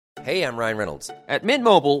Hey, I'm Ryan Reynolds. At Mint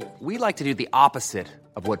Mobile, we like to do the opposite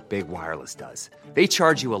of what Big Wireless does. They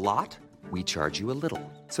charge you a lot, we charge you a little.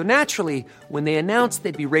 So naturally, when they announced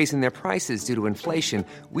they'd be raising their prices due to inflation,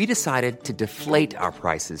 we decided to deflate our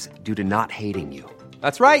prices due to not hating you.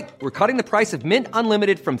 That's right. We're cutting the price of Mint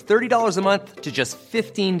Unlimited from $30 a month to just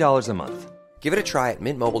 $15 a month. Give it a try at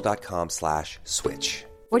mintmobile.com/switch.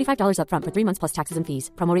 $45 up front for 3 months plus taxes and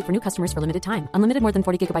fees. Promo rate for new customers for limited time. Unlimited more than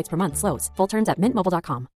 40 gigabytes per month. Slows full terms at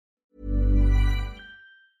mintmobile.com.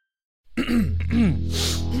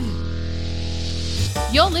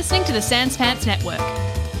 You're listening to the Sans Pants Network.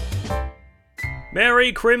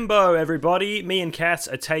 Merry Crimbo, everybody. Me and Cass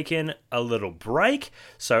are taking a little break.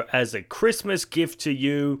 So as a Christmas gift to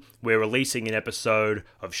you, we're releasing an episode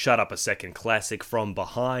of Shut Up a Second Classic from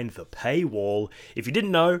behind the paywall. If you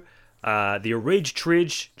didn't know, the Ridge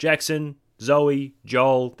Tridge, Jackson, Zoe,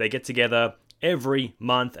 Joel, they get together every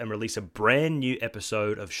month and release a brand new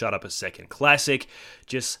episode of Shut Up a Second Classic,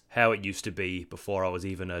 just how it used to be before I was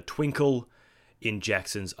even a twinkle in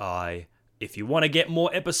Jackson's eye. If you want to get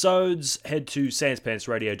more episodes, head to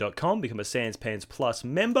sanspantsradio.com, become a Sans Pants Plus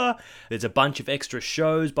member. There's a bunch of extra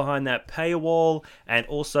shows behind that paywall, and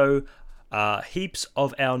also heaps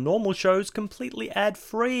of our normal shows completely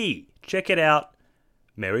ad-free. Check it out.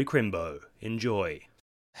 Merry Crimbo. Enjoy.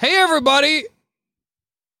 Hey, everybody.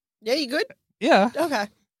 Yeah, you good? Yeah. Okay.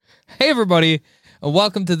 Hey, everybody. And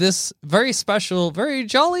welcome to this very special, very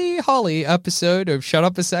jolly holly episode of Shut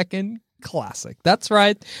Up a Second Classic. That's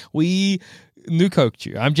right. We new coked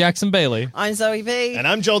you. I'm Jackson Bailey. I'm Zoe B. And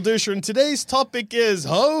I'm Joel Dusher, and today's topic is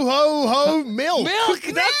ho, ho, ho, milk. Milk!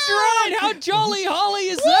 That's right! How jolly holly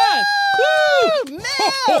is that? Woo!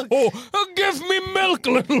 Milk! Give me milk,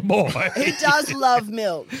 little boy. He does love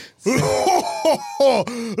milk. Leave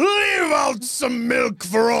out some milk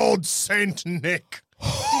for old Saint Nick.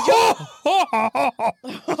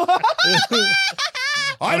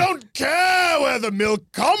 I don't care where the milk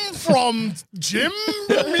come from, Jim.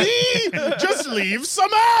 Me, just leave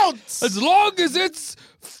some out. As long as it's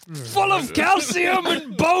full of calcium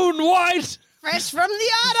and bone white. Fresh from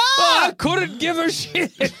the udder. I couldn't give a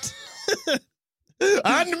shit.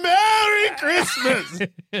 And Merry Christmas.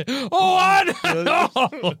 Oh, I don't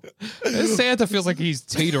know. Santa feels like he's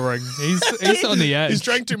teetering. He's on the edge. He's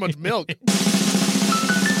drank too much milk.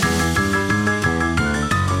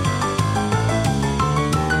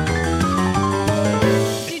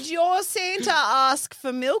 Did your Santa ask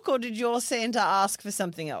for milk, or did your Santa ask for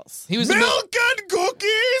something else? He was Milk and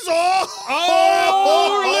cookies.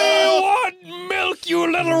 Only one milk, you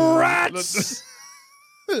little rats.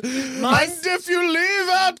 And if you leave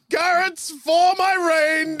out carrots for my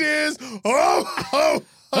reindeers,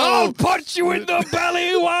 I'll punch you in the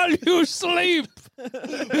belly while you sleep.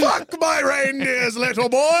 Fuck my reindeers, little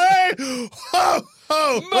boy. Ho,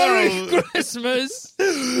 ho, Merry Christmas.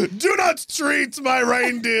 Do not treat my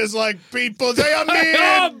reindeers like people. They are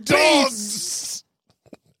mere dogs.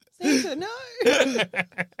 Santa, no.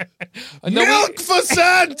 Milk for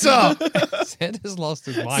Santa. Santa's lost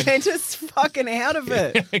his mind. Santa's fucking out of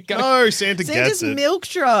it. No, Santa Santa's gets it. milk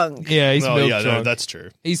drunk. Yeah, he's milk No, drunk. that's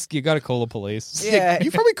true. You got to call the police. Yeah.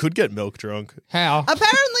 You probably could get milk drunk. How?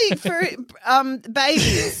 Apparently for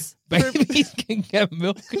babies. Babies can get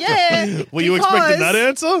milk. Yeah. Were you expecting that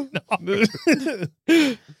because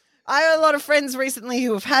answer? I have a lot of friends recently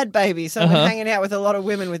who have had babies, so I've been hanging out with a lot of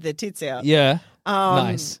women with their tits out. Yeah.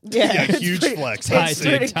 Nice. Yeah, Yeah, it's huge pretty- flex. It's Tight,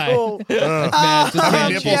 pretty tight. cool. Man, How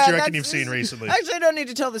many nipples do you reckon that's- you've seen recently? Actually, I don't need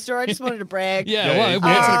to tell the story. I just wanted to brag. Yeah, well,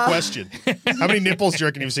 answer the question. How many nipples do you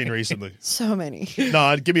reckon you've seen recently? So many.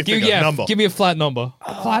 No, give me a figure, number. Give me a flat number.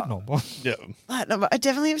 Flat number. Yeah. Flat number. I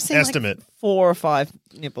definitely have seen Estimate. like 4 or 5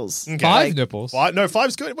 nipples. Okay. 5 Like, nipples. No,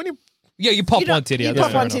 5's good. When you, Yeah, you pop You don't- one titty you out. pop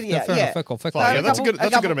That's fair one enough. titty out, Fair yeah. enough. Fickle. I yeah, have that's a a good. couple-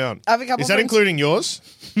 That's a good amount. I have a couple Is that friends- including yours?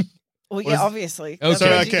 Well, yeah, obviously. Okay. So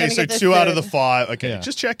Otherwise you're okay, gonna so get the 2 out of third. the 5. Okay, Yeah.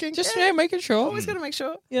 just checking. Just making sure. Always got to make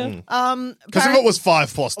sure. Yeah. Because if it was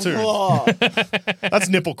 5 plus 2, Whoa, that's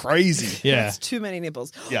nipple crazy. Yeah. that's too many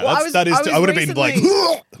nipples. Yeah, Well, that is. I would have been like,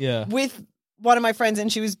 recently Yeah. with one of my friends,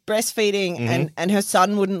 and she was breastfeeding, and her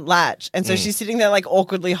son wouldn't latch, and so she's sitting there like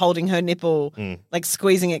awkwardly holding her nipple, like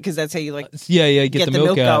squeezing it because that's how you like Yeah, get the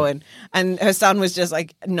milk going. And her son was just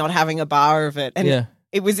like not having a bar of it, and Yeah.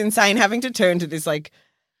 it was insane having to turn to this like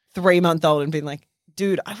 3-month-old and being like,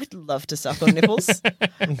 dude, I would love to suck on nipples.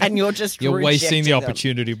 And you're just You're wasting the rejecting them.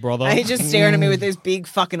 opportunity, brother. And he's just staring at me with those big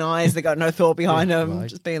fucking eyes that got no thought behind them,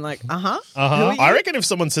 just being like, Who are you? I reckon if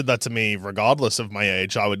someone said that to me, regardless of my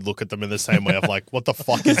age, I would look at them in the same way of like, what the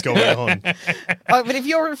fuck is going on? Oh, but if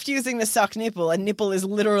you're refusing to suck nipple, and nipple is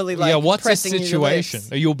literally like yeah, what's the pressing your situation?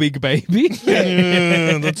 lips. Are you a big baby?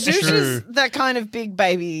 That's Douche true. is that kind of big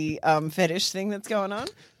baby fetish thing that's going on.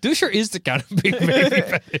 Dusher is the kind of big baby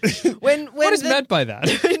fetish. When What is meant by that?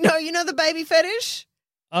 No, you know the baby fetish?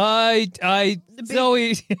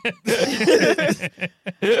 Zoe,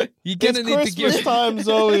 you're gonna need to give. time,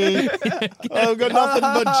 Zoe. I've got nothing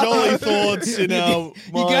but jolly thoughts in our You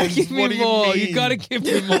gotta minds. give What me do you more. mean? You gotta give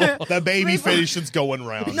me more. The baby fetish that's going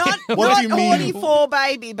round. Not What do you mean? horny for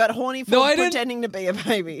baby, but horny for No, I didn't- pretending to be a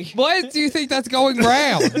baby. Why do you think that's going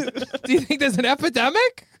round? Do you think there's an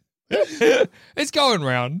epidemic? It's going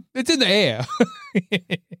round. It's in the air.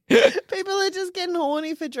 People are just getting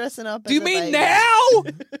horny for dressing up. Do you as a mean baby. now?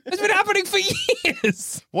 It's been happening for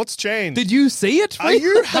years. What's changed? Did you see it? Are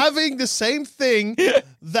you having the same thing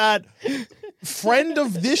that friend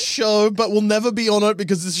of this show, but will never be on it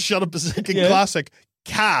because this is Shut Up a Second classic,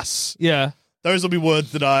 Cass? Yeah. Those will be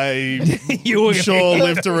words that I You were sure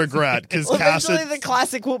live to regret because Well, Cass. eventually the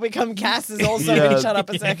classic will become Cass is also Yeah. in Shut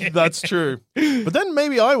Up a Second. That's true. But then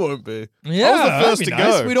maybe I won't be. Yeah, I was the first that'd to be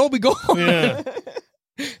nice. go. We'd all be gone. Yeah.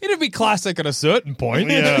 It'll be classic at a certain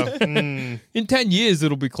point. Yeah. Mm. In 10 years,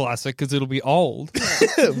 it'll be classic because it'll be old.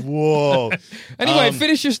 Whoa. Anyway,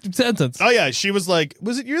 finish your sentence. Oh, yeah. She was like,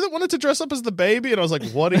 was it you that wanted to dress up as the baby? And I was like,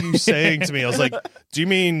 what are you saying to me? I was like, do you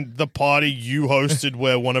mean the party you hosted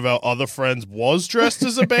where one of our other friends was dressed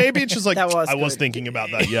as a baby? And she's like, That was I was good. thinking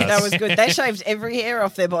about that, yes. That was good. They shaved every hair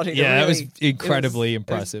off their body. to Yeah, that really- was incredibly it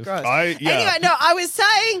was impressive. gross. Yeah. Anyway, no, I was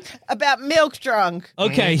saying about milk drunk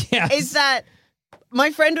Okay, yeah. is that my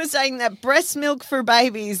friend was saying that breast milk for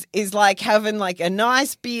babies is like having like a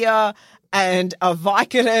nice beer and a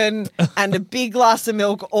Vicodin and a big glass of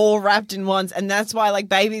milk all wrapped in once. And that's why like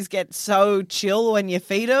babies get so chill when you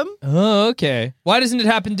feed them. Oh, okay. Why doesn't it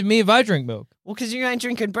happen to me if I drink milk? Well, because you ain't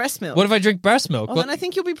drinking breast milk. What if I drink breast milk? Well, then I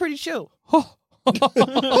think you'll be pretty chill. I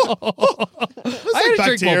gotta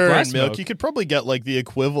drink more Bacteria breast in milk, milk. you could probably get like the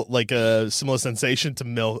equivalent, like a similar sensation to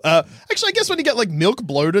milk. Actually, I guess when you get like milk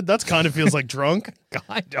bloated, that's kind of feels like drunk.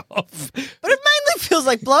 Kind of. But it mainly feels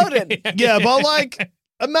like bloated. Yeah, but like,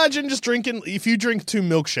 imagine just drinking, if you drink 2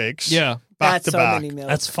 milkshakes. Yeah. Back That's to so back. many milk.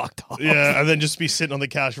 That's fucked up. Yeah, and then just be sitting on the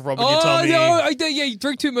couch rubbing your Oh, tummy. no. Yeah, you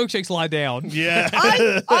drink 2 milkshakes, lie down. Yeah.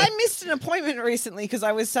 I missed an appointment recently because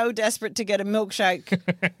I was so desperate to get a milkshake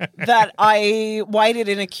that I waited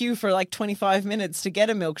in a queue for like 25 minutes to get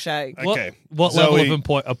a milkshake. Okay. What Zoe,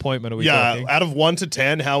 level of appointment are we Yeah, talking? out of 1 to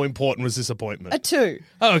 10, how important was this appointment? A 2.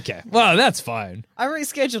 Okay. Well, that's fine. I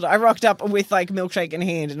rescheduled. I rocked up with like milkshake in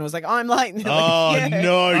hand and was like, I'm late. And they're Oh, like, yeah.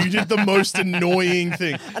 no, you did the most annoying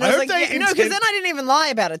thing. And I was like, yeah, no, because then I didn't even lie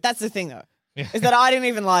about it. That's the thing, though, is that I didn't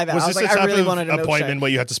even lie about it. Was I was this like, a I type really of wanted a appointment milkshake.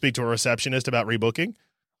 where you had to speak to a receptionist about rebooking?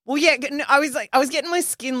 Well, yeah, no, I was getting my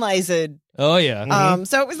skin lasered. Oh, yeah.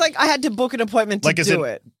 So it was like I had to book an appointment to Like, is do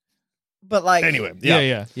it. But like, Anyway, Yeah.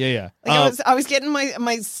 like I was getting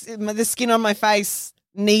the skin on my face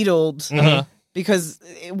needled Uh-huh. because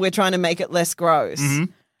we're trying to make it less gross. Mhm.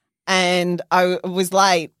 And I was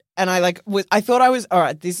late, and I thought I was all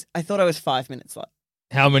right. I thought I was 5 minutes late.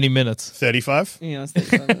 How many minutes? 35? You know, I was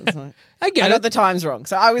thinking 5 minutes late. I get I it. got the times wrong.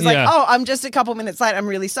 So I was like, Yeah. oh, I'm just a couple minutes late. I'm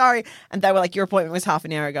really sorry. And they were like, your appointment was half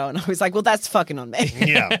an hour ago. And I was like, well, that's fucking on me.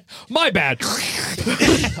 Yeah. My bad.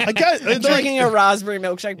 I guess. Drinking a raspberry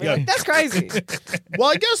milkshake. Being Yeah. like, that's crazy. Well,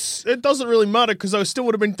 I guess it doesn't really matter because I still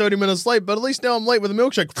would have been 30 minutes late, but at least now I'm late with a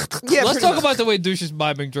milkshake. Yeah, Let's pretty talk much. about the way Douche is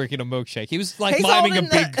miming drinking a milkshake. He was like He's miming a holding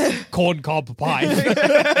big corn cob pie.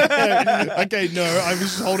 Okay, no, I was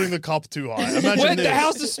just holding the cup too high. Imagine Where this.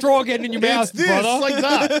 how's the straw getting in your mouth, It's this, brother? like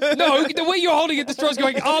that. No, the way you're holding it, the straw's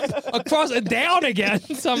going up, across, and down again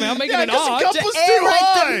somehow, making Yeah, an 'cause the arch. cup To was too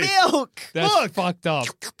high. aerate the milk. That's Look. fucked up.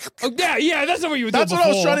 Oh, yeah, that's not what you were doing That's what I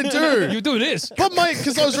was before. trying to do. You do this. But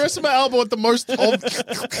because I was resting my elbow at the most.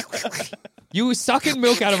 You were sucking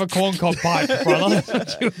milk out of a corn cob pipe, brother. That's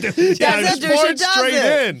what you were doing. Yeah, I That's just how douche poured does straight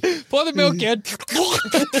it. in. Pour the milk in.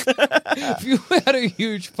 If you had a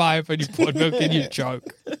huge pipe and you poured milk in, you'd choke.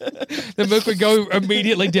 The milk would go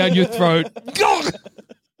immediately down your throat.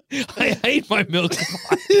 I hate my milk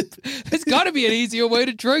pipe. It's got to be an easier way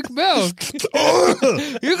to drink milk.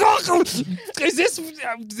 Is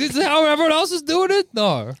this how everyone else is doing it?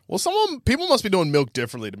 No. Well, people must be doing milk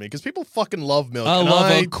differently to me because people fucking love milk. I and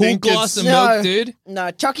love a cool think glass of it's- milk, dude.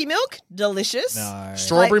 No, chalky milk, delicious. No.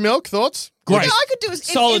 Strawberry milk, thoughts? Great. You know, I could do is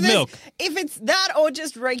Solid milk. If it's that or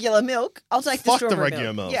just regular milk, I'll take Fuck the the strawberry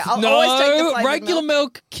regular milk. Yeah, I'll always take the No, flavored regular milk.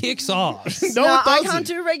 milk kicks ass. No, it I doesn't. can't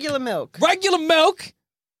do regular milk. Regular milk.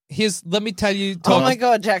 Let me tell you, Oh Tom. my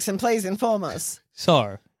god, Jackson, please inform us.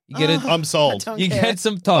 So you get it. I'm sold. Don't You care. get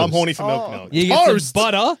some toast. I'm horny for milk Oh. now. You get Toast! some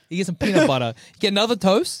butter. You get some peanut butter. You get another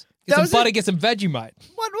toast. Get Those some are- butter. Get some Vegemite.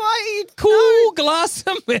 Why are you Cool glass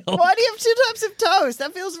of milk. Why do you have two types of toast?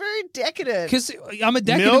 That feels very decadent. Because I'm a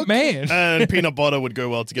decadent Milk man. and peanut butter would go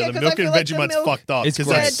well together. 'cause I milk feel and like the Vegemite's milk- fucked up It's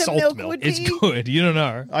because great. that's The salt milk milk. would It's be- good. You don't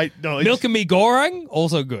know. No, Milk and mee goreng,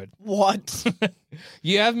 also good. What?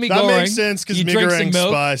 You have mee that goreng. makes sense because you drink some goreng's milk,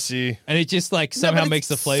 spicy. and it just like No, somehow but makes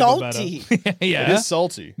the it's flavor salty. better. Yeah. It is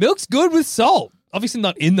salty. Milk's good with salt. Obviously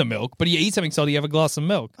not in the milk, but you eat something salty, you have a glass of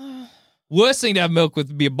milk. Worst thing to have milk with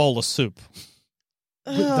would be a bowl of soup.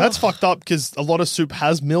 That's fucked up because a lot of soup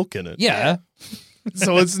has milk in it. Yeah.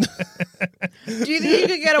 So it's Do you think you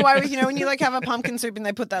could get away with, when you like have a pumpkin soup and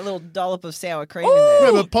they put that little dollop of sour cream in there?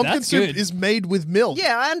 yeah, but pumpkin that's soup good. is made with milk.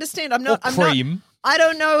 Yeah, I understand. I'm Or not. cream. I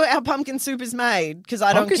don't know how pumpkin soup is made because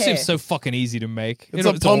I Pumpkin don't care. soup's so fucking easy to make. It's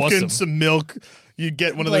a pumpkin, awesome. some milk. You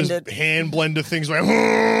get one of Blend those it. hand blender things where,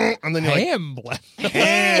 and then you're like, Ham blend.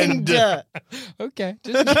 hand. Okay.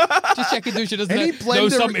 Just checking she doesn't Any know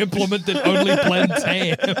blender- some implement that only blends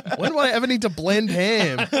ham. When do I ever need to blend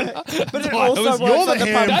ham? But it why I also was- works You're on the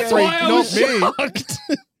the ham pumpkin. That's why I not was me. shocked.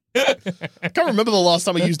 I can't remember the last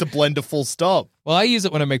time I used a blender full stop. Well, I use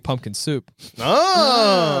it when I make pumpkin soup.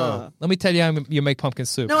 Oh. Let me tell you how you make pumpkin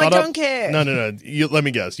soup. No, I Cut up- don't care. No. Let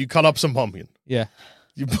me guess. You cut up some pumpkin. Yeah.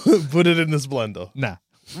 You put it in this blender. Nah.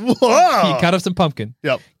 Whoa. You cut up some pumpkin.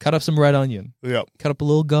 Yep. Cut up some red onion. Yep. Cut up a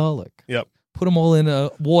little garlic. Yep. Put them all in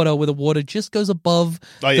water where the water just goes above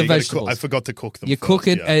Oh, yeah, the you gotta vegetables. I forgot to cook them. You first, cook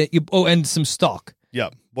it, Yeah. and some stock. Yeah.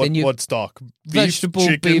 then you- What stock? Beef, Vegetable,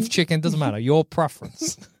 chicken? beef, chicken, doesn't matter. Your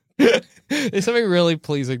preference. There's something really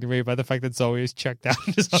pleasing to me about the fact that Zoe is checked out.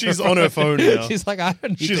 She's on her phone now. She's like, I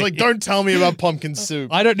don't need She's to like, hear- don't tell me about pumpkin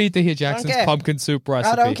soup. I don't need to hear Jackson's care. pumpkin soup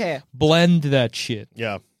recipe. don't care. Blend that shit.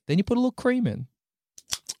 Yeah. Then you put a little cream in.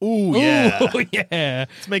 Ooh, yeah. Ooh, yeah.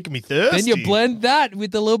 It's making me thirsty. Then you blend that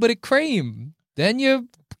with a little bit of cream. Then you're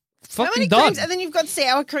How many fucking done. creams? And then you've got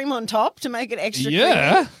sour cream on top to make it extra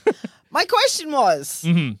Yeah. creamy. My question was,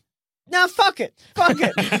 Mhm. now fuck it. Fuck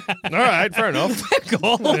it. All right, fair enough.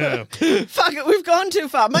 Cool. Yeah. Fuck it. We've gone too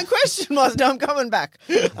far. My question was, no, I'm coming back.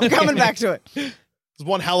 I'm coming back to it. There's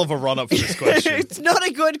one hell of a run up for this question. It's not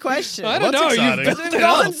a good question. I don't That's know. exciting. You've built We've it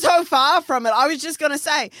up. gone so far from it. I was just going to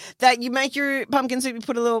say that you make your pumpkin soup, you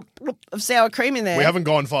put a little bloop of sour cream in there. We haven't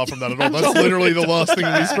gone far from that at all. That's literally the last thing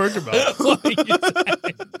we spoke about.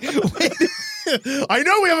 I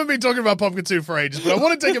know we haven't been talking about pumpkin soup for ages, but I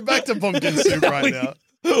want to take it back to pumpkin soup right now.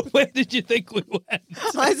 Where did you think we went?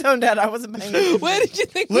 I zoned out. I wasn't paying attention. Where did you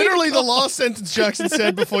think Literally, we the last sentence Jackson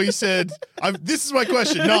said before you said, "This is my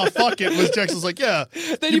question." Nah, fuck it. Was Jackson's like, "Yeah."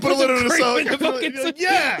 Then you put little some bit of cream sour in the cream. pumpkin You're soup. like,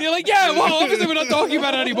 yeah. You're like, yeah, well, obviously we're not talking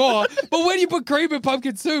about it anymore. But when you put cream in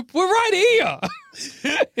pumpkin soup, we're right here.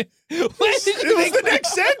 Where did you It was think the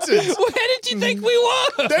next sentence. Where did you think we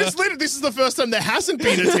were? There's literally, this is the first time there hasn't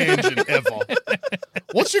been a tangent ever.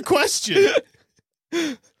 What's your question?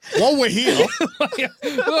 While we're here,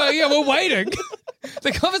 Well, yeah, we're waiting.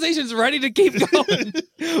 The conversation's ready to keep going.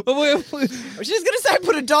 But I was just going to say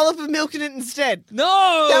put a dollop of milk in it instead.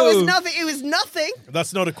 no. That was nothing. It was nothing.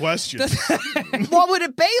 that's not a question. What would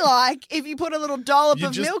it be like if you put a little dollop You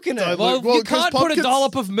of just milk in it? dilute- Well, Well, you 'cause can't put a pumpkins-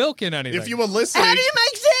 dollop of milk in anything. If you were listening, How do you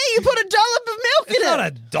make tea? You put a dollop of milk it's in not it.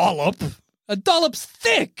 a dollop. A dollop's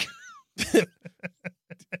thick.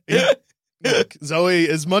 Look, Zoe,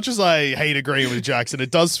 as much as I hate agreeing with Jackson, it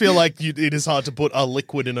does feel like it is hard to put a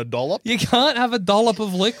liquid in a dollop. You can't have a dollop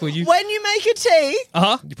of liquid. You When you make a tea,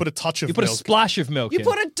 You put a touch of You put milk. a splash of milk you in.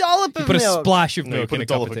 put a dollop You of put a milk. splash of No, you milk put in a a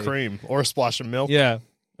cup dollop of of tea. cream or a splash of milk. Yeah.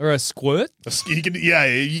 Or a squirt. You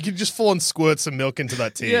can just full on squirt some milk into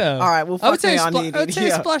that tea. Yeah. All right, well, I would fuck say, me, a I need I would it, say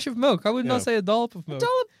yeah. a splash of milk. I would Yeah. not say a dollop of milk.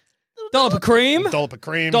 Dollop. Dollop of cream. Dollop of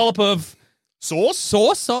cream. Dollop of Sauce?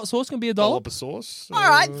 sauce can be a Dollop dollop. of sauce. All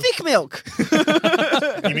right, thick milk.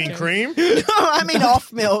 You mean cream? No, I mean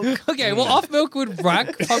off milk. Okay, well, off milk would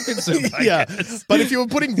rack pumpkin soup. I Yeah. guess. But if you were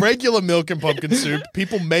putting regular milk in pumpkin soup,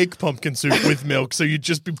 people make pumpkin soup with milk, so you'd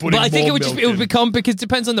just be putting But I think more it would just milk it would in. become because it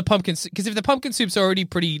depends on the pumpkin. Because if the pumpkin soup's already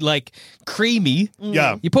pretty like creamy,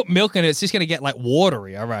 Yeah. you put milk in it, it's just gonna get like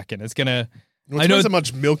watery. I reckon it's gonna. Well, I it know- depends how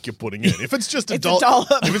much milk you're putting in. If it's just a It's a dollop.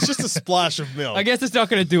 if it's just a splash of milk, I guess it's not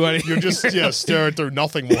going to do anything. you're just stir it through.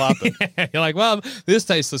 Nothing will happen. You're like, well, this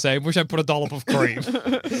tastes the same. Wish I put a dollop of cream.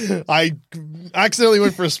 I accidentally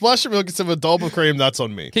went for a splash of milk instead of a dollop of cream. That's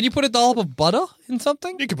on me. Can you put a dollop of butter in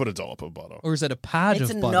something? You can put a dollop of butter. Or is it a pad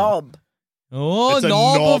It's of a butter? knob. Oh, It's a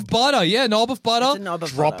knob knob. of butter. Yeah, knob of It's a butter. knob of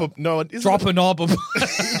Drop butter. a no. It isn't Drop a knob of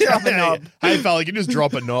Drop a knob. Hey, pal, you can just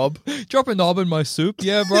drop a knob. drop a knob in my soup.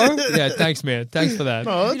 Yeah, bro. Yeah, thanks, man. Thanks for that.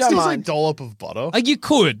 No, You it's don't still like mind. dollop of butter. Like you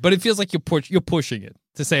could, but it feels like you're pushing it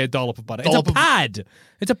to say a dollop of butter. Dollop it's of- a pad.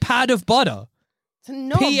 It's a pad of butter It's a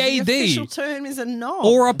knob. PAD. The official term is a knob.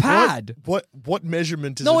 or a pad. What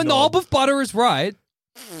measurement is No, a a knob of butter is right.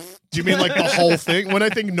 Do you mean like the whole thing? When I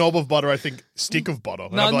think knob of butter, I think stick of butter.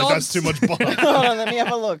 And No, I'm like, knobs- that's too much butter. Hold on, let me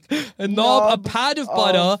have a look. A Knob pad of of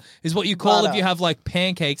butter is what you call if butter. you have like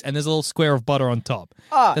pancakes and there's a little square of butter on top.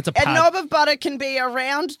 Oh, That's a a pad. knob of butter can be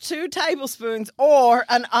around 2 tablespoons or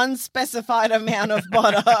an unspecified amount of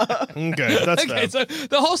butter. Okay, that's Okay, fair. so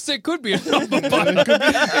the whole stick could be a knob of butter.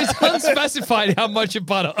 It's unspecified how much of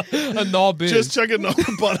butter a knob is. Just chuck a knob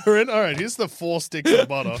of butter in. All right, here's the 4 sticks of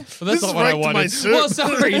butter. Well, that's This not is what I right to wanted. my soup. Well,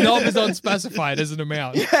 sorry, knob is unspecified as an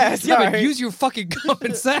amount. Yeah, Yeah, but sorry. use your fucking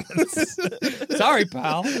common sense. Sorry,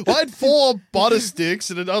 pal. Well, I had 4 butter sticks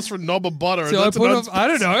and it asked for a knob of butter. So and I that's put an up, I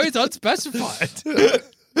don't know, it's unspecified.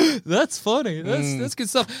 That's funny. That's good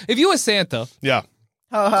stuff. If you were Santa Yeah.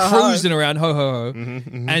 Ho, ho, ho. cruising around, ho ho ho,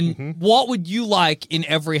 and what would you like in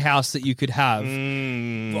every house that you could have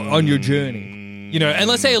on your journey? You know, and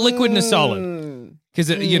let's say a liquid and a solid, because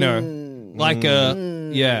you know, like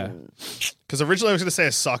yeah. Because originally I was going to say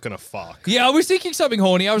a suck and a fuck. Yeah, I was thinking something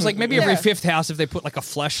horny. I was like, maybe every Yeah. fifth house if they put like a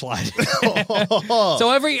flashlight.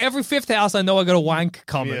 So every fifth house, I know I got a wank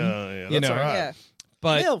coming. Yeah, you that's know, all right. Yeah.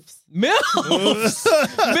 but Milfs. milfs,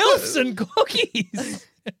 milfs and cookies.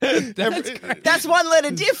 That's great. That's 1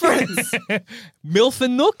 letter difference. Milf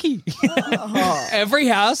and nookie. Every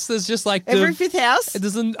house, there's just like Every 5th house.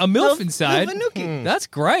 there's a milf inside. Milf and nookie. That's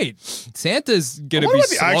great. Santa's gonna What be about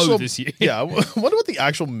the slow actual, this year. Yeah, I wonder what the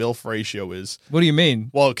actual MILF ratio is. What do you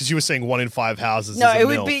mean? Well, because you were saying 1 in 5 houses No, is a it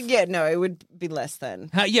would MILF. be it would be less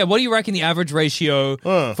than. Yeah, what do you reckon the average ratio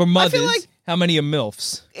for mothers? like- how many are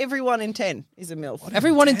milfs? Every 1 in 10 is a MILF.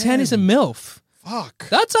 Every 1 in 10 is a milf. Fuck.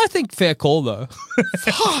 That's, I think, fair call though.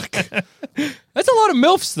 Fuck. That's a lot of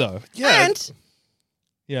milfs though. Yeah. And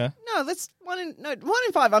Yeah. no, that's 1 in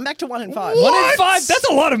 5. I'm back to 1 in 5. 1 in What? 5. That's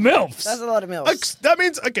a lot of milfs. That's a lot of MILFs. That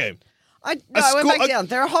means, okay. I a went school- back down.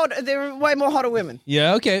 There are way more hotter women.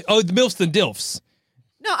 Yeah. Okay. Oh, the milfs than dilfs.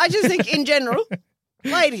 No, I just think in general,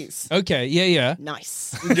 ladies, Okay. Yeah. Yeah.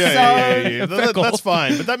 nice. Yeah. Fair call. That's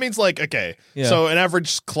fine. But that means, like, okay. Yeah. So an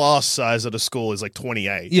average class size at a school is like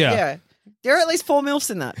 28. Yeah. Yeah. There are at least 4 MILFs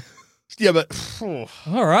in that. Yeah, but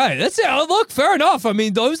All right. That's it. Look, fair enough. I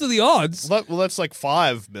mean, those are the odds. well, that's like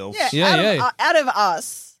 5 MILFs. Yeah, Yeah, out of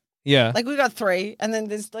us, Yeah. like we got 3, and then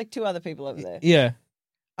there's like 2 other people over there. Yeah.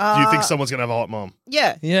 Do you think someone's going to have a hot mom?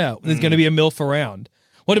 Yeah. Yeah. There's going to be a milf around.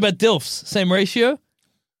 What about dilfs? Same ratio?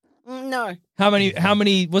 No. How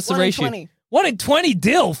many? What's the 1 in ratio? 20. 1 in 20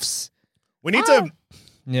 dilfs. We need to.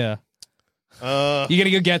 Yeah. Uh, You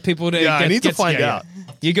gotta go get people to. Yeah, I get, need to get- find yeah, out.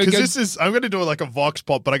 yeah. You go. Because go this is, I'm going to do like a vox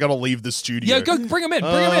pop, but I got to leave the studio. yeah, go bring them in.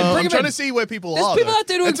 Bring them in. Bring I'm them trying in. to see where people There's are. people though. out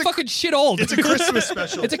there doing It's a- fucking shit all. It's a Christmas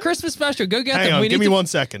special. It's a Christmas special. Go get Hang them. on, We give need me to- 1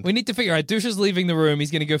 second. We need to figure out. Dusha's leaving the room.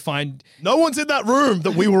 He's gonna go find. No one's in that room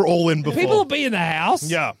that we were all in before. People will be in the house.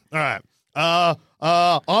 Yeah. All right.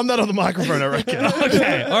 Arm that other microphone, I reckon.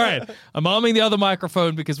 Okay. All right. I'm arming the other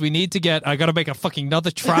microphone because we need to get. I gotta make a fucking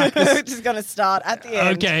another track. We're just going to start at the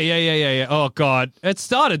end. Okay. Yeah. Oh God. It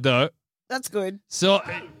started though. That's good. So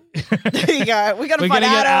There you go. We got to we're find gonna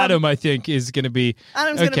get Adam. Adam. I think is gonna be.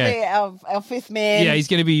 Adam's going to okay. be our 5th man. Yeah, he's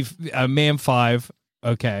gonna be man 5.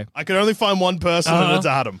 Okay. I can only find one person, and it's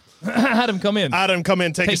Adam. Adam, come in. Adam, come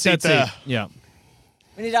in, take a Take seat that there. seat. Yeah.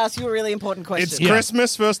 We need to ask you a really important question. It's Yeah.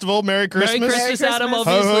 Christmas, first of all. Merry Christmas. Merry Christmas, Adam. Christmas.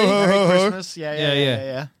 Obviously. Ho, ho, ho. Merry Christmas. Yeah.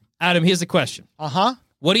 Yeah. Adam, here's a question. Uh-huh.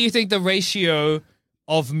 What do you think the ratio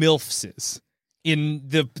of MILFs is in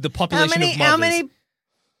the population of mothers? How many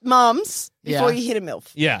mums before Yeah. you hit a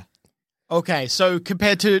MILF? Yeah. Okay, so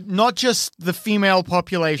compared to not just the female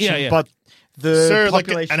population, Yeah, yeah. but the So, like,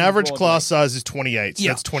 population an average broadly. class size is 28. So Yeah,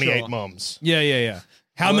 that's 28 sure. mums. Yeah.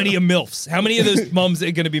 How many are MILFs? How many of those mums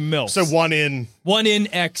are going to be MILFs? So 1 in. 1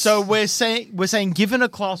 in X. So we're saying given a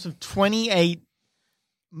class of 28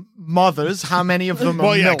 mothers, how many of them are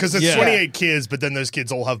Well, yeah, milfs? because it's Yeah. 28 kids, but then those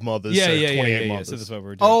kids all have mothers. Yeah, so yeah, 28 yeah. mothers. So that's what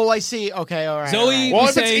we're doing. Oh, I see. Okay, all right. Zoe- all right. Well, You're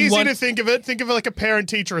if it's saying easy one- to think of it like a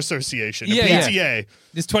parent-teacher association, a Yeah, PTA.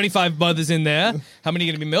 There's 25 mothers in there. How many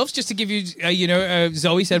are going to be MILFs? Just to give you,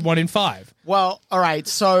 Zoe said 1 in 5. Well, all right.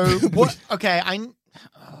 So what? Okay,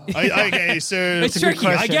 Okay, so It's tricky.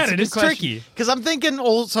 I get it. It's tricky. because I'm thinking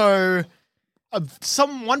also.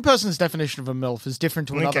 One person's definition of a MILF is different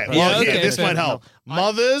to another okay. person's. Well, okay, here, this okay. might help.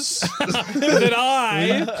 Mothers. That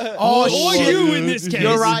I, or shit. you in this case,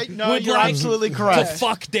 You're right. No, would you're like absolutely to correct.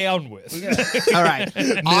 fuck down with. All right.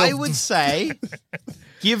 I would say,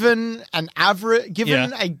 given Yeah.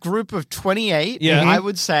 a group of 28, Yeah. I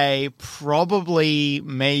would say probably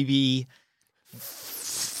maybe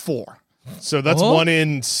 4. So that's Oh. 1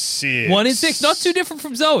 in 6. 1 in 6, not too different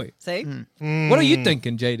from Zoe. See? What are you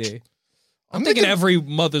thinking, JD? I'm thinking every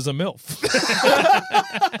mother's a MILF.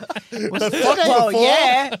 Well,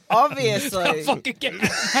 yeah, obviously. Fucking get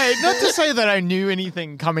Hey, not to say that I knew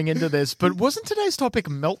anything coming into this, but wasn't today's topic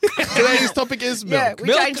milk? Today's topic is Yeah, milk. we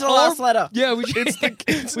Milk changed the or- last letter. Yeah, we No, dropped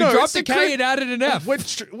it's the the K and added an F. We're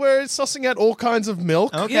sussing out all kinds of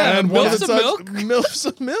milk. Okay. Yeah, and one of milfs the of types- milk? Milfs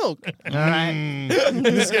of milk. All right.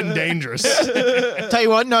 This is getting dangerous. Tell you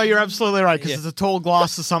what, no, you're absolutely right, because it's a tall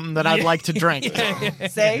glass of something that I'd like to drink. See?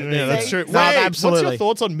 Yeah, that's true. No, Wait, absolutely. what's your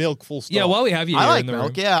thoughts on milk? Full stop. Yeah, while we have you I here like in the milk,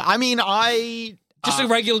 room. yeah. I mean, Just a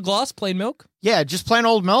regular glass, plain milk? just plain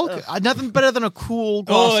old milk. Nothing better than a cool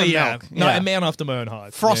glass of milk. No, a man after my own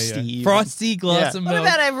heart. Frosty Yeah, yeah. even. Frosty glass Yeah. of What milk.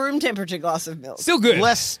 about a room temperature glass of milk? Still good.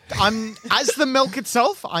 As the milk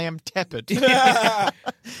itself, I am tepid.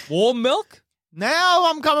 Warm milk? Now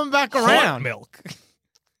I'm coming back Hot around. milk.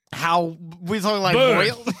 How we talking like Burn.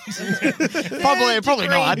 boiled? Probably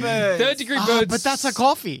not. Third degree burns. But that's a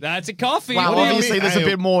coffee. That's a coffee. Wow, What do you obviously mean? there's a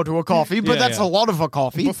bit more to a coffee, but Yeah, that's yeah. a lot of a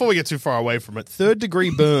coffee. Before we get too far away from it, 3rd degree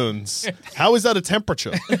burns. How is that a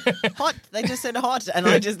temperature? Hot. They just said hot, and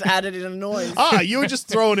I just added in a noise. You were just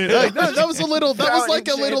throwing it. Hey, no, that was a little. That was Throw it like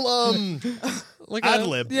a in little Like ad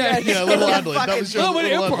lib. Yeah. a little ad lib. That was just Oh, a what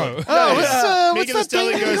little improv. ad-lib. Oh, what's Megan that Thee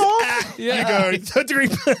thing Stallion goes, called? Yeah. You go, 3rd degree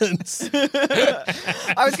burns.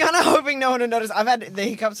 I was kind of hoping no one would notice. I've had the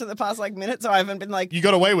hiccups for the past minute, so I haven't been like. You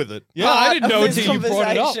got away with it. Yeah, I didn't part know of this until you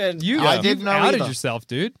brought it up. conversation. You, I you didn't know outed either. yourself,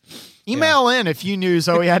 dude. Email in if you knew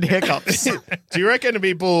Zoe had hiccups. Do you reckon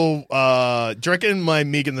people? Do you reckon my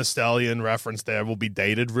Megan Thee Stallion reference there will be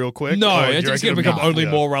dated real quick? No, Or do you it's reckon going to it'll become be- only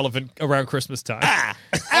yeah. more relevant around Christmas time.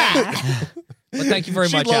 But thank you very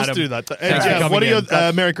She much, loves Adam. to do that. Thanks for Yeah, coming what are your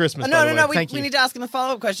in. Merry Christmas? Oh, by no, the no, way. no. We Thank you. need to ask him a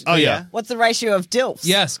follow-up question. Oh, yeah. What's the ratio of DILFs?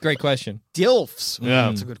 Yes, great question. Dilfs. Yeah.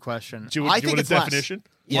 That's a good question. Do you, I do you think want a it's less. definition?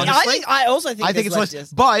 Yeah. Honestly, I also think I think there's it's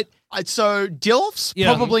less. less. But so dilfs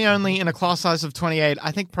Yeah. probably only in a class size of 28.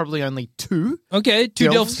 I think probably only 2. Okay, 2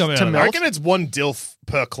 Dilfs DILFs coming to out. of milk. I that. reckon it's 1 DILF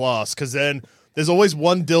per class because then there's always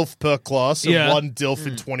 1 DILF per class and Yeah. 1 DILF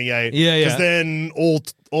in 28. Yeah, yeah. Because then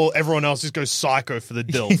all everyone else just goes psycho for the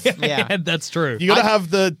DILF. Yeah. That's true. You got to have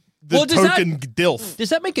the Well, does that- token DILF. Does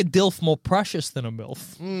that make a DILF more precious than a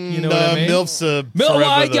MILF? You know No, what I mean? MILFs are Well, forever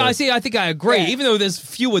I the- see. I think I agree. Yeah. Even though there's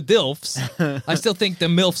fewer DILFs, I still think the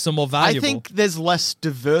MILFs are more I valuable. think there's less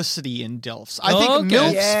diversity in DILFs. I Oh, think okay.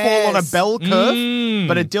 MILFs fall on a Yes. bell curve, Mm.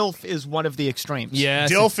 but a DILF is one of the extremes. yeah,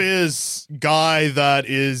 DILF is guy that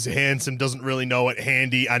is handsome, doesn't really know it,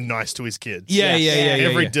 handy, and nice to his kids. Yeah, Yes. yeah, yeah.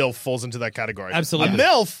 Every yeah. DILF falls into that category. Absolutely. A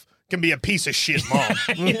MILF can be a piece of shit mom.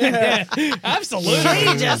 Absolutely.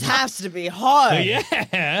 He just has to be hot.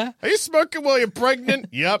 Yeah. Are you smoking while you're pregnant?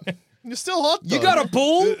 Yep. You're still hot, though. You got a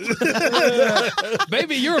pool?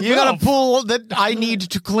 Baby, you're a You got a MILF. pool that I need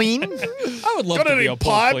to clean? I would love Got to be any a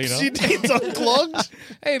pool pipes cleaner. you need unclogged?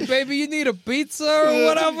 Hey, baby, you need a pizza or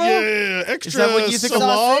whatever? Yeah, extra Is that what you think of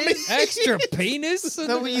salami. Extra penis? Is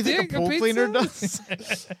that what you think Dick, a pool pizza? cleaner does?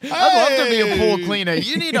 I'd love to be a pool cleaner.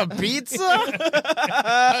 You need a pizza?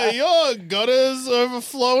 Hey, your gutter's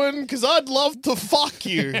overflowing because I'd love to fuck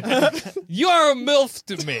you. You're a MILF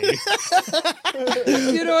to me.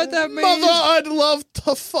 You know what that means? Mother, I'd love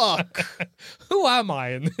to fuck. Who am I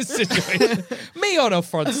in this situation? Me on a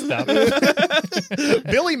front step.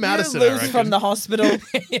 Billy You Madison, I lose reckon. from the hospital.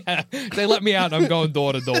 Yeah, they let me out and I'm going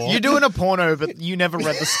door to door. You're doing a porno, but you never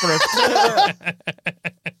read the script.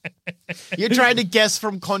 You're trying to guess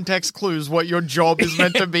from context clues what your job is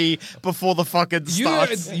meant to be before the fucking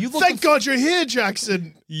starts. You look. Thank God you're here,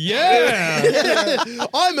 Jackson. Yeah.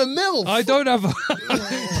 I'm a MILF. I don't have a.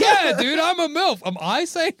 Yeah, dude, I'm a MILF. Am I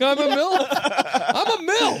saying I'm a MILF? I'm a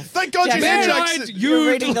MILF. Thank God you Jackson, said Man-eyed, Jackson. You're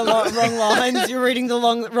reading the wrong lines. You're reading the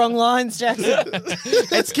wrong lines, Jackson.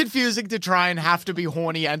 It's confusing to try and have to be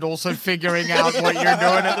horny and also figuring out what you're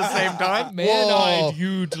doing at the same time. Man-eyed,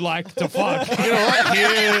 you'd like to fuck. You know what?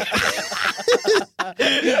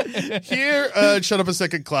 Here, Shut Up a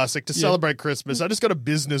Second Classic. To celebrate Christmas, I just got a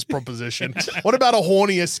business proposition. What about a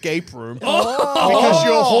horny escape room? Because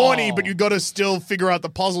you're horny, but you got to still figure out the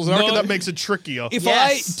puzzles. And I reckon No. that makes it trickier. If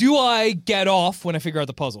Yes. I get off when I figure out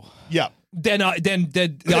the puzzle? Yeah. Then I'll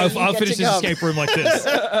finish this go. escape room like this.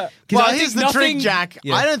 'Cause Well, I here's think the trick, nothing- Jack.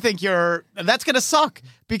 Yeah. I don't think that's going to suck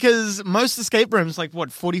because most escape rooms, like,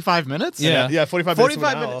 what, 45 minutes? Yeah. Yeah, 45 minutes to an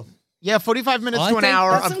 45 hour. minutes. Yeah, 45 minutes I to an think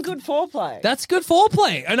hour. That's of- some good foreplay. That's good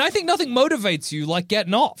foreplay. And I think nothing motivates you like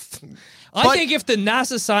getting off. I think if the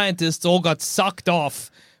NASA scientists all got sucked off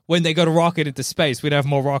when they got a rocket into space, we'd have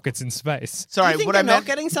more rockets in space. Sorry, you think what they're I not meant,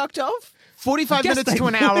 getting sucked off? 45 guess minutes they to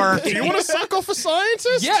an hour. Do you want to suck off a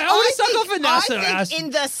scientist? Yeah, I want to suck off a NASA I think in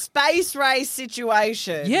the space race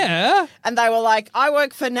situation. Yeah. And they were like, I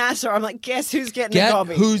work for NASA. I'm like, guess who's getting a Get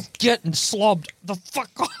gobby? who's getting slobbed the fuck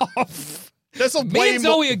off. That's a Me way and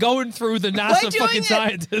more. Zoe are going through the NASA doing fucking it.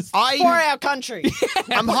 scientists. For our country.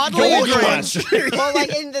 I'm hardly Your agreeing. country. Well,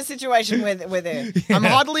 like in the situation with it. I'm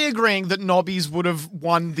hardly agreeing that Nobbies would have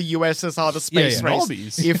won the USSR the space Yeah, race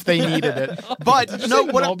Nobbies. if they needed it. But no,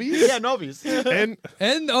 what? Nobbies? Yeah, Nobbies. And Isn't that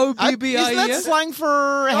N-O-B-B-I-E-S? slang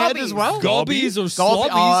for head as well? Gobbies or Gobby-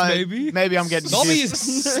 slobbies, maybe. Maybe I'm getting confused.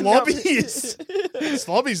 Slobbies. slobbies.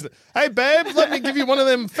 Slobbies. Hey, babe, let me give you one of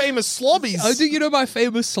them famous slobbies. Oh, do you know my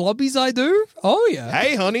famous slobbies I do? Oh, yeah.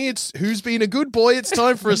 Hey, honey, it's who's been a good boy. It's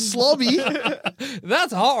time for a slobby.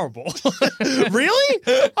 That's horrible. Really?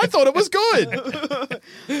 I thought it was good.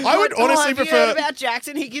 I would honestly Have you prefer. heard about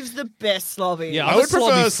Jackson? He gives the best slobby. Yeah. I I'm would a slobby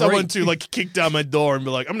prefer freak. someone to like kick down my door and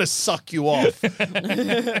be like, "I'm going to suck you off."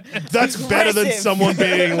 That's better than Aggressive. someone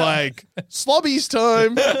being like, "Slobby's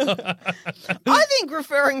time." I think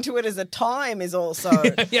referring to it as a time is also.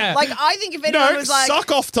 Yeah. Like, I think if anyone No, was like.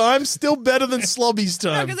 suck off time still better than slobby's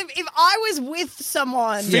time. Because if I was with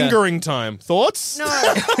someone. Fingering time. Thoughts? No.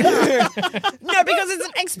 No, because it's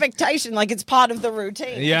an expectation. Like, it's part of the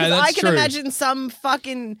routine. Yeah, Because that's I can true. imagine some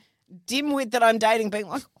fucking dimwit that I'm dating being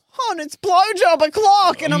like, "Hon, it's blowjob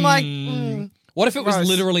o'clock," and I'm like, What if it was Gross.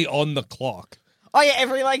 literally on the clock? "Oh yeah,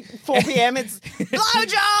 every like 4 p.m. it's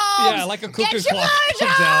blowjobs." Yeah, like a cuckoo Get your clock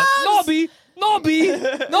comes out. blowjobs!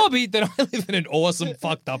 Nobby. Then I live in an awesome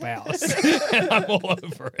fucked up house. And I'm all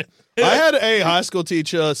over it. I had a high school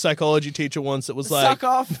teacher, psychology teacher once that was like, Suck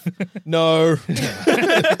off. no.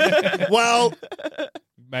 Well,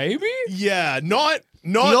 Maybe? yeah, not.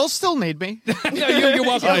 You'll still need me. No, you're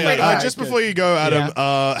welcome. Oh, yeah. Alright, Just good. before you go, Adam,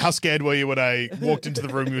 how scared were you when I walked into the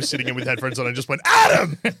room you were sitting in with headphones on and just went,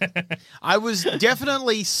 Adam? I was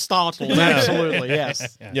definitely startled. Absolutely,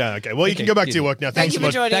 yes. Yeah, okay. Well, you can go back to your work now. Thank Thanks you so for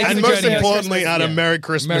much. joining Thanks us. And for most joining us. importantly, Adam, Yeah. Merry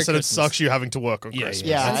Christmas, Merry and it Christmas. sucks you having to work on Christmas.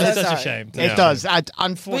 Yeah. That's so such a sorry. shame. It does.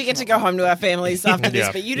 Unfortunately. We get to go home to our families after this,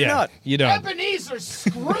 Yeah. but you do Yeah, not. you don't. Ebenezer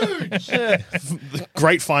Scrooge.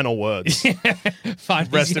 Great final words. Fine,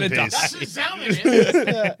 Rest he's in gonna peace. die.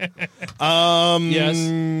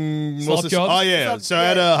 Yes. What's Slop this? jobs? Oh, yeah. Slop- So I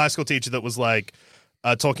had a high school teacher that was like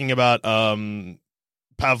talking about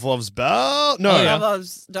Pavlov's bell. No, Oh, yeah.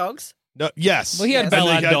 Pavlov's dogs. no, yes. Well, he had Yes. bell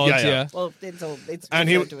And and then he dogs, had- yeah. Well, it's And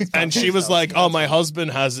he referred to as and she Pavlov's was dogs. like, "Oh, my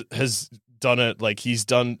husband has done it. Like he's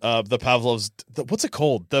done the Pavlov's. What's it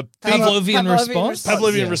called? The Pavlovian Pavlovian response?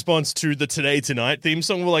 Pavlovian Yeah. response to the Today Tonight theme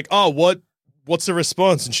song." We're like, "Oh, what's the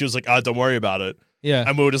response?" And she was like, "Don't worry about it." Yeah.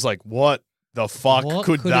 And we were just like, "What the fuck What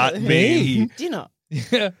could that it mean?" be? dinner.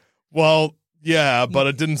 Well, yeah, but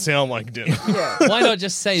it didn't sound like dinner. Yeah. Why not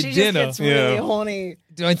just say She dinner? just gets really Yeah. horny.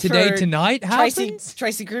 Doing today for tonight happens?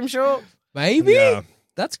 Tracy Grimshaw. Maybe? Yeah.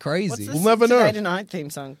 That's crazy. What's this We'll never know. Today Tonight theme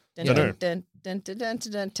song? Dun, Dunno. dun, dun, dun, dun, dun,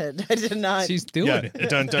 dun, dun, dun, tonight. She's doing Yeah. it.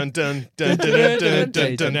 Dun dun dun dun dun dun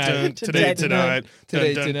dun dun dun. Today tonight.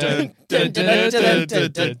 Dun dun dun dun dun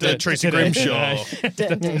dun dun dun. Tracy Grimshaw.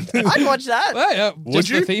 I'd watch that. Well, yeah, Would just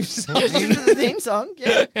you? the theme song. Listen to the theme song,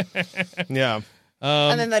 yeah. Yeah.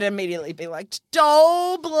 And then they'd immediately be like,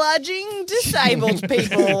 "Dole bludging disabled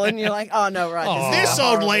people," and you're like, "Oh no, right." This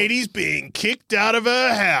old lady's being kicked out of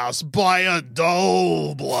her house by a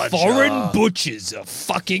dole bludger. Foreign butchers are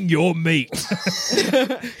fucking your meat.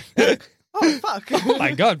 Oh fuck! Oh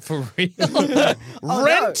my god, for real?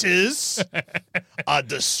 Renters are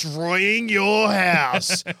destroying your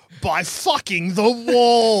house by fucking the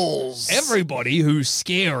walls. Everybody who's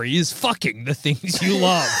scary is fucking the things you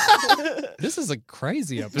love. This is a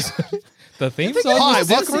crazy episode. The theme song. Hi, was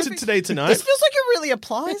welcome this? to Today Tonight. This feels like a really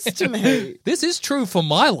applies to me. This is true for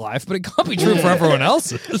my life, but it can't be true for everyone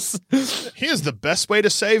else's. Here's the best way to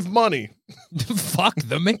save money. Fuck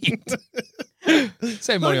the meat.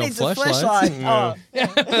 Save money Who on needs a fleshlights. fleshlight? Oh. There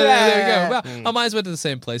you go. Well, our minds went to the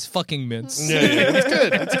same place. Fucking mints. Yeah, it's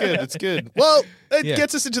good. It's good. It's good. Well, it Yeah.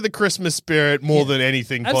 gets us into the Christmas spirit more than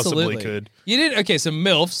anything possibly Absolutely. could. You did okay. So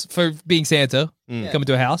MILFs for being Santa coming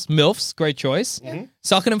to a house. MILFs, great choice.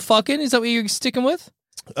 Sucking and fucking. Is that what you're sticking with?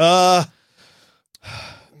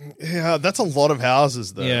 Yeah, that's a lot of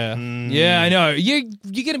houses though. Yeah, yeah. I know. You're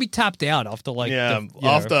gonna be tapped out after like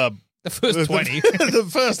After the first 20. the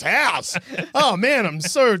first house. Oh man, I'm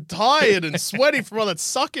so tired and sweaty from all that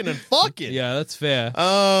sucking and fucking. Yeah, that's fair.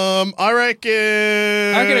 I reckon.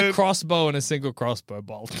 I get a crossbow and a single crossbow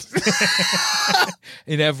bolt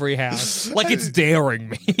in every house, like it's daring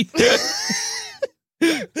me.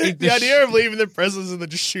 The idea of leaving the presents and then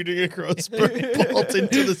just shooting a crossbow bolt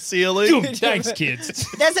into the ceiling. Thanks, kids.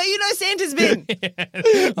 That's how you know Santa's been.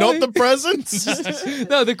 Not the presents.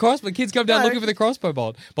 No, the crossbow. Kids come down looking for the crossbow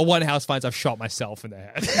bolt, but one house finds I've shot myself in the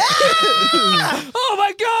head. Oh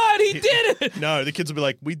my god, he did it! No, the kids will be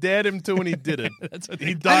like, we dared him to and he did it. That's what He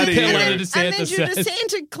they- died I a didn't year. letter to And Santa then due to says.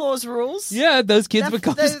 Santa Claus rules, Yeah, those kids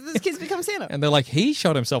become. those kids become Santa. And they're like, he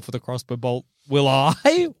shot himself with a crossbow bolt. Will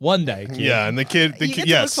I? One day. Kid. Yeah, and the kid, You get to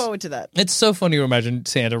yes. look forward to that. It's so funny to imagine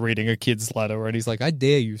Santa reading a kid's letter and he's like, I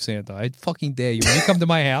dare you, Santa. I fucking dare you. When you come to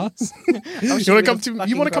my house, You want to come to?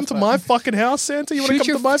 You want to come to my fucking house, Santa? You want to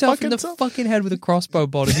shoot come to my yourself in fucking the house? fucking head with a crossbow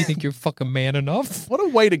bolt if you think you're fucking man enough. What a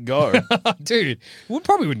way to go! Dude, we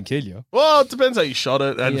probably wouldn't kill you. Well, it depends how you shot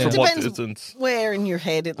it and Yeah. from what Depends distance. where in your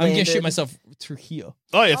head it I'm landed. going to shoot myself through here.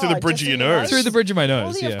 Oh yeah, through Oh, the bridge just of your in your nose. nose? Through the bridge of my Well,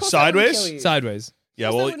 nose, yeah, yeah. of course that wouldn't Sideways? kill you. Sideways. Yeah,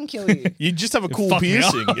 Of course well, that wouldn't kill you. you just have a cool Fuck me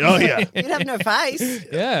up. piercing. Oh yeah. You'd have no face.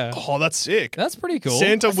 Yeah. Oh, that's sick. That's pretty cool.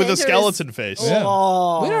 Santa with Santa a is- skeleton face. Yeah.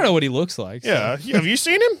 Oh We don't know what he looks like. so- Yeah. Have you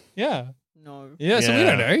seen him? Yeah. no. Yeah, so we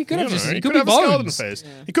don't know. He could I have don't just, know. he He could could be have a skeleton bones. face.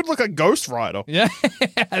 He could look like Ghost Rider. Yeah,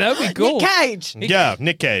 that'd be cool. Nick Cage. Yeah,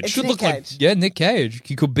 Nick Cage. It's Could Nick look like, Cage. yeah, Nick Cage.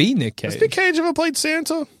 He could be Nick Cage. Has Nick Cage ever played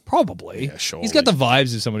Santa? Probably. Yeah, surely. He's got the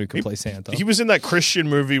vibes of someone who could play Santa. He was in that Christian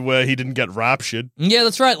movie where he didn't get raptured. Yeah,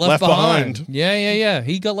 that's right. Left, Left behind. Behind. Yeah.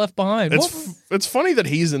 He got left behind. It's What? it's funny that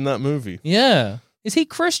he's in that movie. Yeah. Is he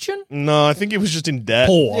Christian? No, I think he was just in debt.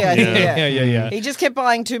 Poor. Yeah, yeah. yeah. He just kept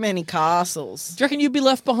buying too many castles. Do you reckon you'd be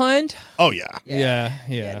left behind? Oh yeah. Yeah.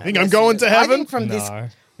 I Think I'm going to I heaven? think from this, No.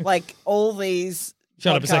 like all these.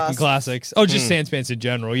 Shut up a second podcasts- classics. Oh, just Sandspans in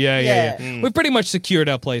general. Yeah. We've pretty much secured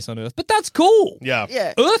our place on Earth. But that's cool. Yeah.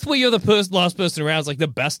 Yeah. Earth, where you're the last person around, is like the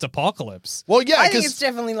best apocalypse. Well, yeah, I think it's because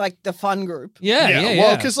definitely like the fun group. Yeah.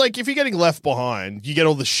 well, because like if you're getting left behind, you get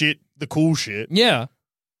all the shit, the cool shit, Yeah.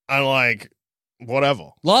 and like whatever.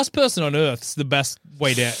 Last person on Earth's the best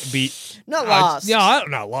way to be. Not last. Yeah, I don't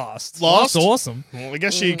know. Last. Last? Awesome. Well, I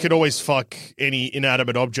guess you could always fuck any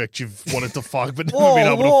inanimate object you've wanted to fuck, but never Whoa, been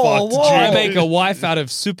able to whoa, fuck. whoa. I Did you? make a wife out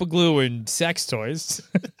of super glue and sex toys.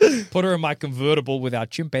 Put her in my convertible with our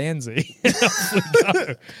chimpanzee. Off we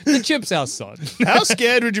go. The chimp's our son. How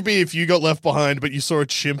scared would you be if you got left behind, but you saw a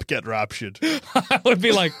chimp get raptured? I would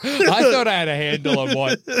be like, I thought I had a handle on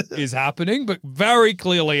what is happening, but very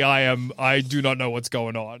clearly I do not know what's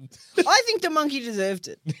going on. I think the monkey deserved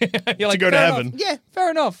it. You're like, go to fair heaven. enough. Yeah. Fair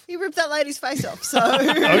enough. He ripped that lady's face off. So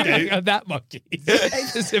Okay. That monkey.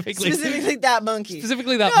 Specifically that monkey.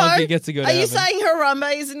 that monkey gets to go to Are you heaven. saying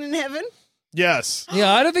Harambe isn't in heaven? Yes.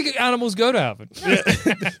 Yeah, I don't think animals go to heaven.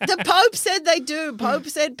 The Pope said they do. Pope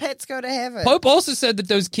said pets go to heaven. Pope also said that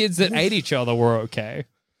those kids that ate each other were okay.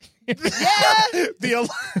 Yeah. The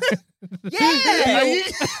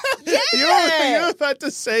Yeah. You're about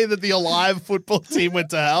to say that the Alive football team went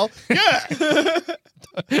to hell? Yeah.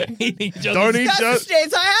 Eating each Don't other's- eat That's the just.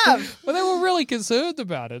 stance I have. Well, they were really concerned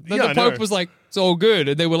about it. Then Yeah, the I Pope know. was like, it's all good.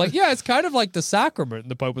 And they were like, yeah, it's kind of like the sacrament.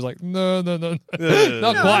 And the Pope was like, no. Not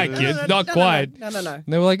quite, kid. Not quite. No. And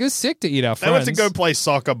they were like, it's sick to eat our They friends. went to go play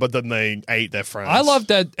soccer, but then they ate their friends. I love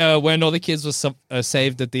that when all the kids were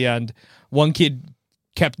saved at the end, one kid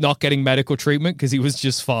kept not getting medical treatment because he was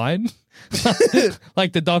just fine.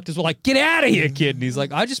 Like the doctors were like, get out of here, kid. And he's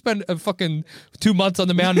like, I just spent a fucking 2 months on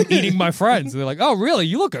the mountain eating my friends. And they're like, oh, really?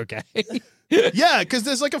 You look okay. Yeah, because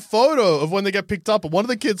there's like a photo of when they get picked up, and one of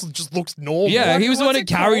the kids just looks normal. Yeah, he was the one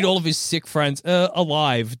What's that it carried called? all of his sick friends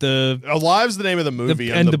alive. Alive's the name of the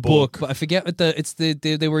movie And the book. But I forget what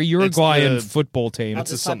they were a Uruguayan the- football team.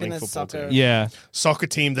 It's a something football team. Yeah. Soccer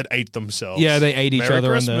team that ate themselves. Yeah, they ate each Merry other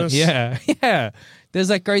Christmas. Yeah. There's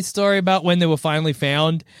that great story about when they were finally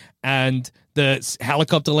found and the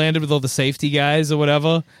helicopter landed with all the safety guys or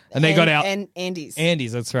whatever, and they got out. And Andy's.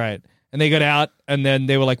 Andy's, that's right. And they got out, and then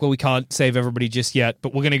they were like, well, we can't save everybody just yet,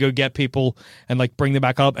 but we're going to go get people and, like, bring them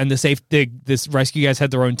back up. And this rescue guys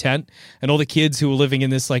had their own tent, and all the kids who were living in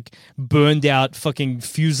this, like, burned-out fucking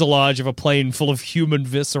fuselage of a plane full of human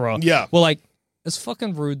viscera were like, it's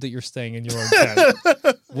fucking rude that you're staying in your own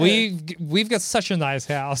tent. We've got such a nice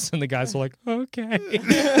house. And the guys were like, okay.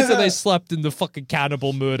 So they slept in the fucking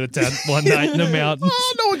cannibal murder tent one night in the mountains.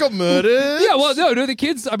 Oh, no one got murdered. Yeah, well, no, the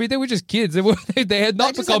kids, I mean, they were just kids. They had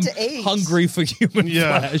not They just become had to eat. hungry for human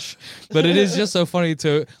flesh. But it is just so funny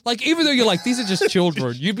to, like, even though you're like, these are just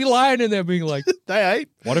children, you'd be lying in there being like, They ate.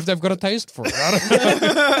 what if they've got a taste for it? I don't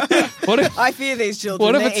know. What if, I fear these children.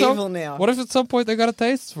 what if They're at some, evil now. What if at some point they got a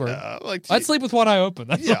taste for it? I'd sleep with one eye open.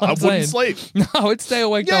 That's Yeah, all I'm I wouldn't saying. sleep. No, I'd stay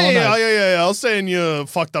awake the whole Yeah. night. I'll stay in your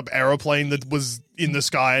fucked up aeroplane that was in the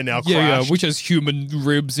sky and now Yeah, crashed. which has human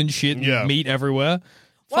ribs and shit and Yeah. meat everywhere.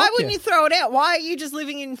 Why Fuck wouldn't yeah. you throw it out? Why are you just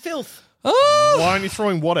living in filth? Oh, Why aren't you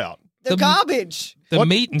throwing what out? The garbage. the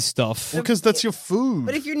meat and stuff. Well, because that's your food.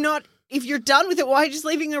 But if you're done with it, why are you just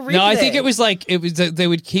leaving a rib No, I there? think it was they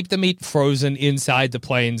would keep the meat frozen inside the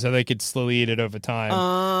plane so they could slowly eat it over time.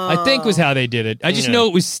 I think was how they did it. I just know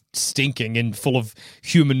it was stinking and full of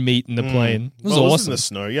human meat in the plane. It was Well, it was in awesome. the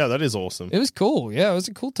snow. Yeah, that is awesome. It was cool. Yeah, it was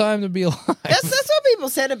a cool time to be alive. That's what people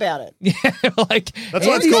said about it. Yeah, like That's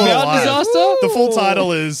why it's Andy's called Mountain Alive. Disaster. The full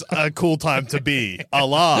title is A Cool Time to Be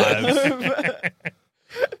Alive.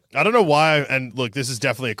 I don't know why, and look, this is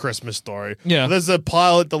definitely a Christmas story. Yeah. There's a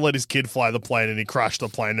pilot that let his kid fly the plane and he crashed the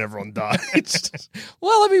plane and everyone died.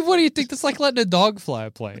 Well, I mean, what do you think? That's like letting a dog fly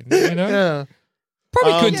a plane. You know? Yeah.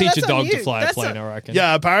 Probably could Yeah, teach a that's on dog to you. fly a That's plane, a- I reckon.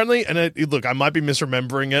 Yeah, apparently, and look, I might be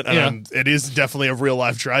misremembering it, and it is definitely a real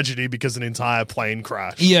life tragedy because an entire plane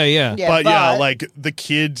crashed. Yeah, yeah. Yeah, but yeah, but- like the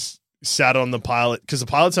kid sat on the pilot because the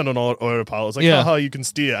pilot sat on autopilot. It's like, Yeah. haha, you can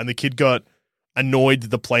steer, and the kid got annoyed that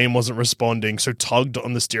the plane wasn't responding, so tugged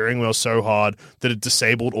on the steering wheel so hard that it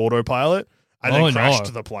disabled autopilot and then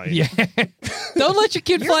crashed the plane. Yeah. Don't let your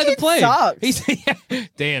kid Your fly the kid plane. sucks. Yeah.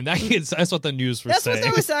 Damn, that's what the news was That's saying. what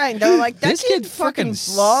they were saying. They were like, that This kid fucking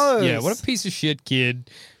frickin' blows. Yeah, what a piece of shit kid.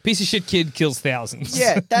 Piece of shit kid kills thousands.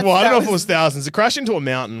 Yeah, that's Well, I don't that know if it was thousands. It crashed into a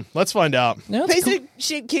mountain. Let's find out. No, that's piece cool. of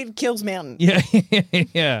shit kid kills mountain. Yeah,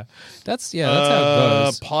 yeah. That's how it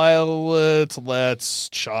goes. Pilot lets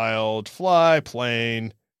child fly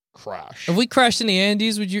plane crash. If we crashed in the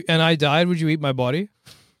Andes, and I died, would you eat my body?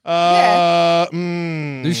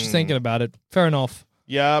 Lucia's thinking about it. Fair enough.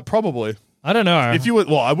 Yeah, probably. I don't know. If you were,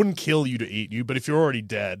 well, I wouldn't kill you to eat you, but if you're already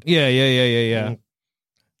dead. Yeah. Mm.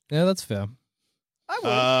 Yeah, that's fair.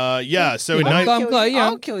 I would. Yeah, so in I'll night, kill you.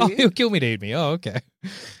 I'll kill you. You'll kill me to eat me. Oh, okay.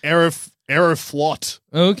 Aeroflot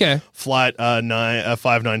Okay. flight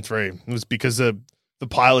 593. It was because the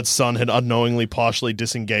pilot's son had unknowingly partially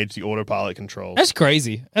disengaged the autopilot control. That's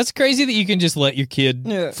crazy. That's crazy that you can just let your kid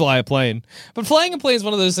Yeah. fly a plane. But flying a plane is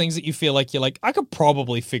one of those things that you feel like you're like, I could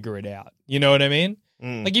probably figure it out. You know what I mean?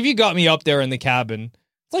 Like if you got me up there in the cabin,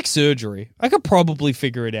 it's like surgery. I could probably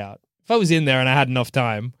figure it out. If I was in there and I had enough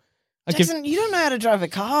time. I could, Jackson, you don't know how to drive a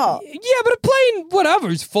car. yeah, but a plane, whatever,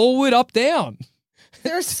 it's forward, up, down.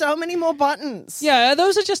 There are so many more buttons. Yeah,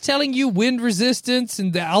 those are just telling you wind resistance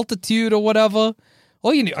and the altitude or whatever.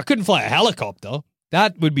 All you need, I couldn't fly a helicopter.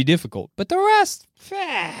 That would be difficult. But the rest,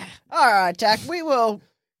 All right, Jack, we will.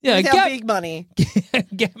 yeah, with our big money,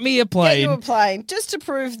 get me a get plane. you a plane just to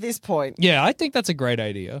prove this point. Yeah, I think that's a great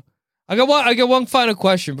idea. I got one final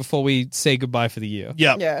question before we say goodbye for the year.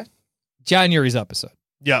 Yeah. Yeah, January's episode.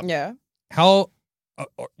 Yeah. yeah. How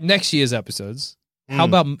next year's episodes? How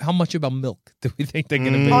much about milk do we think they're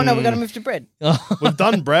going to be? Oh no, we got to move to bread. We've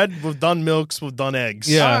done bread, we've done milks, we've done eggs.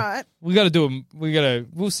 Yeah. All right. We got to do them.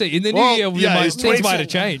 We'll see. In the Well, new year, yeah, it's things might have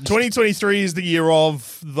changed. 2023 is the year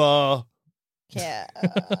of the. Yeah.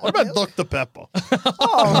 What about Dr. Pepper?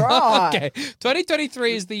 All right. Okay,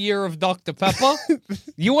 2023 is the year of Dr. Pepper.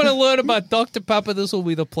 You want to learn about Dr. Pepper? This will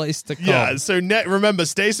be the place to come. Yeah, so remember,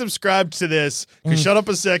 stay subscribed to this. 'Cause Shut Up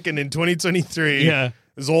a Second in 2023 Yeah.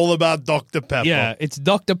 is all about Dr. Pepper. Yeah, it's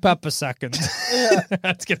Dr. Pepper second.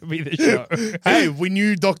 That's going to be the show. Hey, we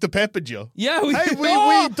knew Dr. Peppered you. Yeah, we Hey,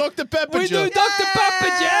 oh, we Dr. Peppered we you. do Dr. Pepper,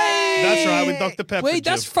 Jay. That's right, we Dr. Peppered Wait,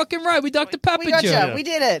 that's you. fucking right. We Dr. Pepper We got you. you. We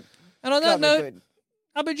did it. And on that God, we're note, good.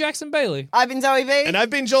 I've been Jackson Bailey. I've been Zoe V. And I've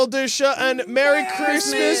been Joel Dusha, and Merry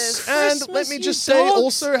Christmas. And let Christmas, me you just say dogs.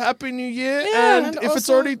 also Happy New Year. Yeah, and and if it's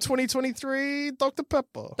also- already 2023, Dr.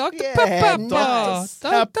 Pepper. Dr. Yeah, Pepper. nice.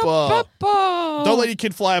 Dr. Pepper. Pepper. Don't let your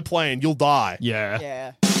kid fly a plane. You'll die. Yeah.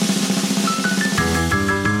 Yeah.